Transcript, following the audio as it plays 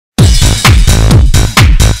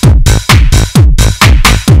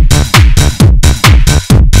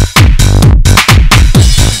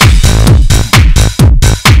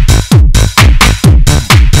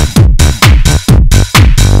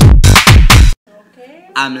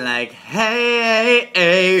I'm like, hey,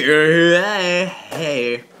 hey, hey,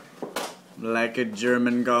 hey. Like a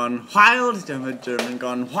German gone wild. I'm a German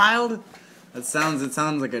gone wild. It sounds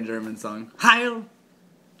like a German song. Heil.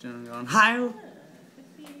 German gone heil.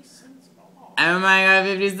 Oh my god,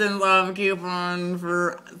 50 cents off coupon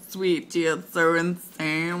for sweet tea at Sir and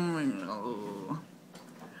Sam. Oh.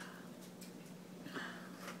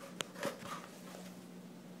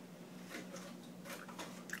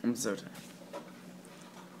 I'm so tired.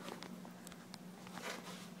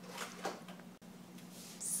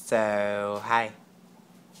 So, hi.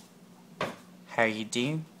 How are you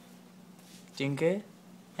doing? Doing good?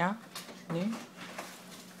 Yeah? Yeah?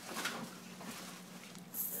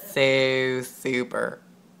 So super.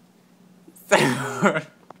 So Are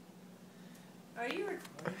you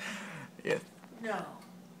recording? yes. No.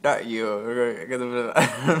 Not you.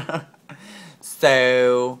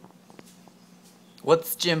 So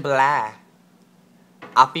what's jambalaya?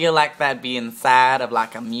 I feel like that'd be inside of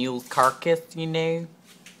like a mule's carcass, you know?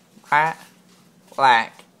 Right?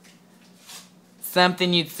 Like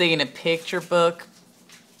something you'd see in a picture book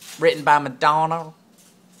written by Madonna.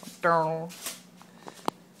 So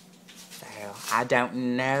I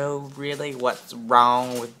don't know really what's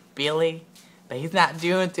wrong with Billy, but he's not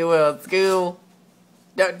doing too well at school.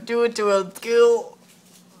 Don't do it too well at school.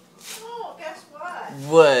 Oh, guess what?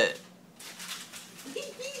 What?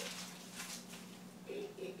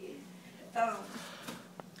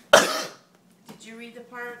 Did you read the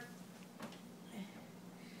part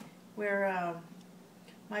where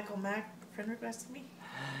Michael Mack friend requested me?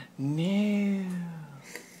 No.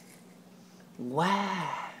 Wow.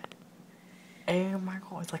 Oh my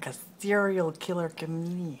god, it's like a serial killer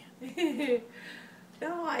comedian.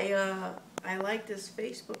 No, I liked his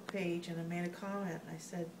Facebook page and I made a comment. I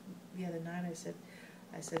said the other night, I said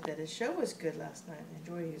that his show was good last night. I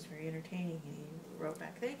enjoyed it. He was very entertaining. And he wrote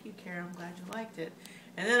back, "Thank you, Kara. I'm glad you liked it."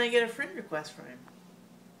 And then I get a friend request from him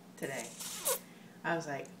today. I was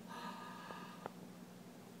like,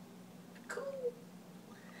 cool.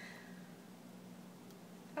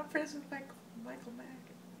 I'm friends with Michael Mack.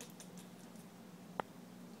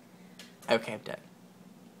 Okay, I'm done.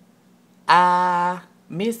 I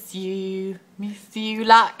miss you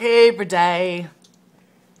like every day.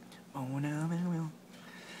 Oh no, no.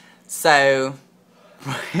 So,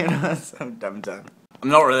 I'm done. I'm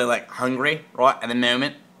not really like hungry right at the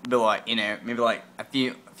moment, but like maybe like a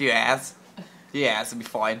few hours. Yeah, it'll be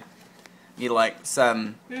fine. Need like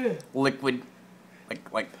some liquid,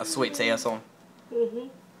 like a sweet tea or something.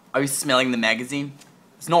 Are you smelling the magazine?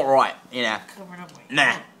 It's not right, Covered up my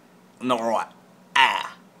Nah, not right.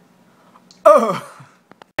 Ah. Oh.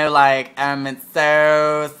 Like it's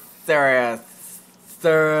so serious.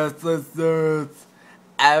 Serious.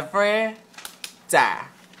 Every day.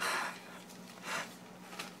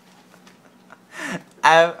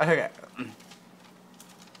 Okay.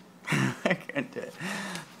 I can't do it.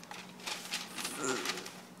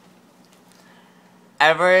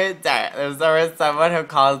 Every day, there's always someone who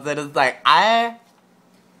calls it as like, I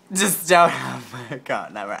just don't have my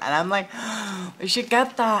account number. And I'm like, we should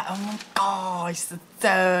get that. Oh my gosh, it's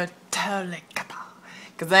so totally get that.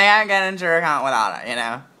 Because they can't get into your account without it,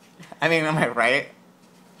 I mean, am I right?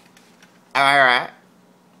 Am I right?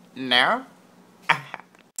 No?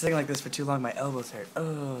 Sitting like this for too long, my elbows hurt.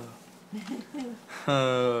 Oh.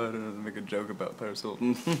 I don't make a joke about Paris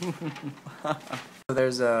Hilton.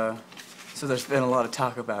 So there's been a lot of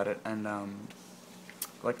talk about it, and I'd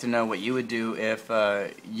like to know what you would do if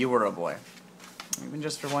you were a boy, even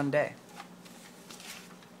just for one day.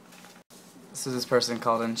 So this person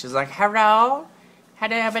called in. She's like, "Hello, how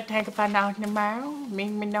do you ever take a fun out tomorrow? Me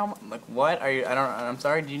no." I'm like, what? Are you? I'm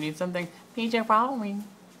sorry. Do you need something? Me just follow me.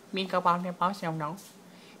 Me go on the boss, no.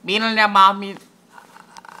 Me on the mom me.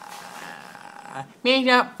 Meet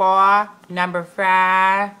up for number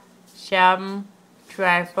 5, 7,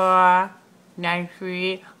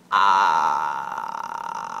 2493.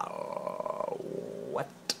 What?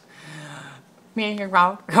 Me and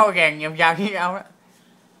okay,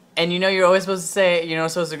 and you're always supposed to say,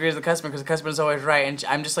 supposed to agree with the customer because the customer's always right, and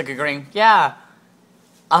I'm just like agreeing, yeah,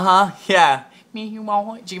 yeah. Me, you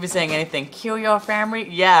won't. She could be saying anything. Kill your family?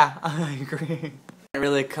 Yeah, I agree. It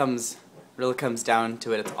really comes down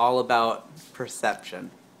to it. It's all about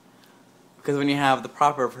perception. Because when you have the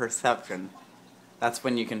proper perception, that's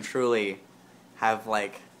when you can truly have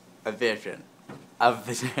like a vision of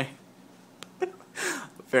the day.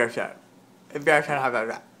 Fair shot. Fair shot, how about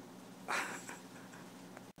that?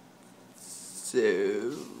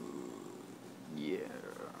 So, yeah.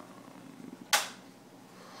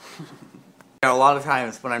 A lot of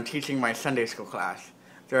times when I'm teaching my Sunday school class,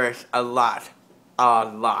 there's a lot a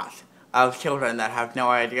lot of children that have no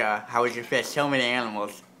idea how we can fit so many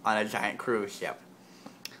animals on a giant cruise ship.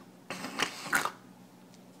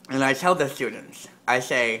 And I tell the students, I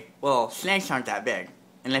say, well, snakes aren't that big.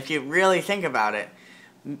 And if you really think about it,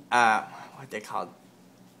 what they called?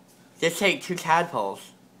 Just take 2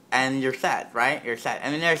 tadpoles and you're set, right? You're set.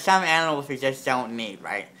 I mean, there's some animals we just don't need,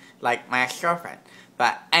 right? Like my ex-girlfriend.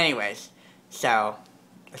 But anyways, so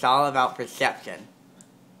it's all about perception.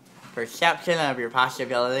 Perception of your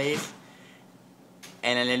possibilities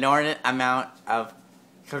and an inordinate amount of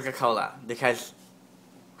Coca-Cola. Because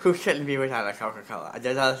who shouldn't be without a Coca-Cola?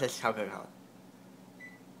 There's always this Coca-Cola.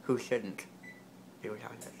 Who shouldn't be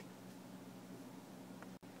without it?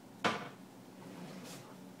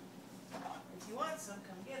 If you want some,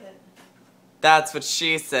 come get it. That's what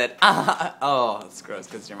she said. Oh, it's gross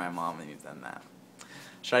because you're my mom and you've done that.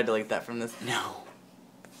 Should I delete that from this? No.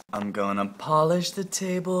 I'm gonna polish the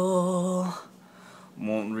table.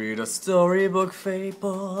 Won't read a storybook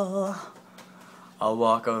fable. I'll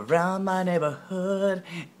walk around my neighborhood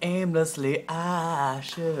aimlessly. I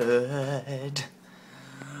should.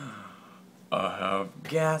 I have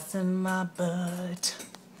gas in my butt,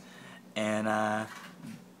 and I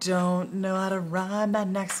don't know how to rhyme that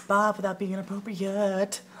next spot without being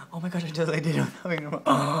inappropriate. Oh my gosh, I totally did.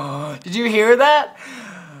 Oh, did you hear that?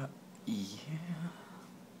 Yeah.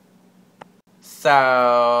 So,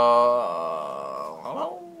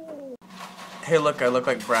 hey, look, I look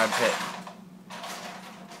like Brad Pitt.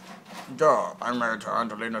 Duh, I'm married to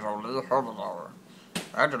Angelina Jolie.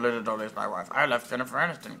 Angelina Jolie is my wife. I left Jennifer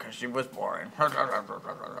Aniston because she was boring. I'm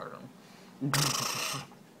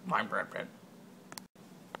Brad Pitt.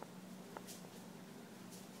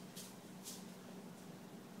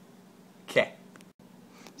 Okay.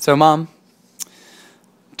 So, Mom,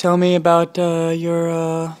 tell me about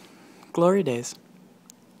your glory days.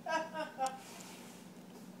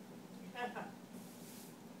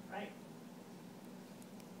 Right.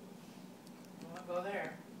 I'll go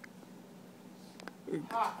there.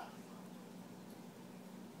 Hot.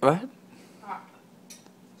 What? Hot.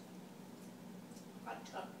 Hot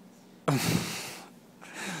tub.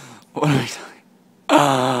 What are we talking?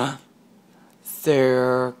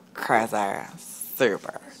 So crazy.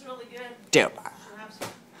 Super. This is really good. Duper. Should have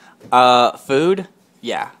some. Food?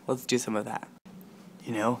 Yeah, let's do some of that.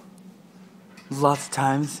 You know, lots of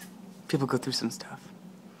times people go through some stuff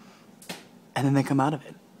and then they come out of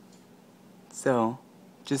it. So,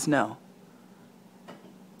 just know,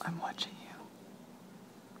 I'm watching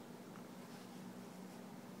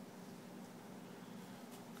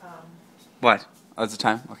you. What? Oh, it's the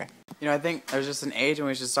time? Okay. You know, I think there's just an age when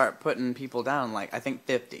we should start putting people down, like, I think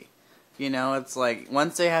 50. You know, it's like,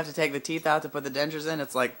 once they have to take the teeth out to put the dentures in,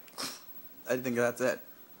 it's like, I think that's it.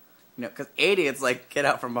 You know, because 80, it's like, get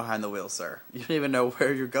out from behind the wheel, sir. You don't even know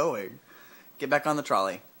where you're going. Get back on the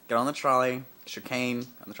trolley. Get on the trolley, get your cane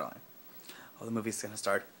on the trolley. Oh, the movie's gonna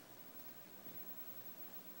start.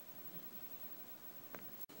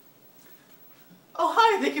 Oh,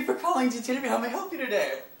 hi, thank you for calling GTV. How may I help you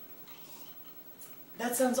today?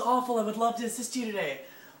 That sounds awful. I would love to assist you today.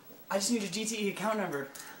 I just need your GTE account number.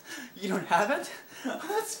 You don't have it? Oh,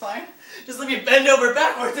 that's fine. Just let me bend over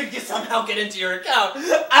backwards and somehow get into your account. And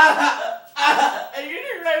you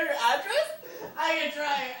didn't write your address?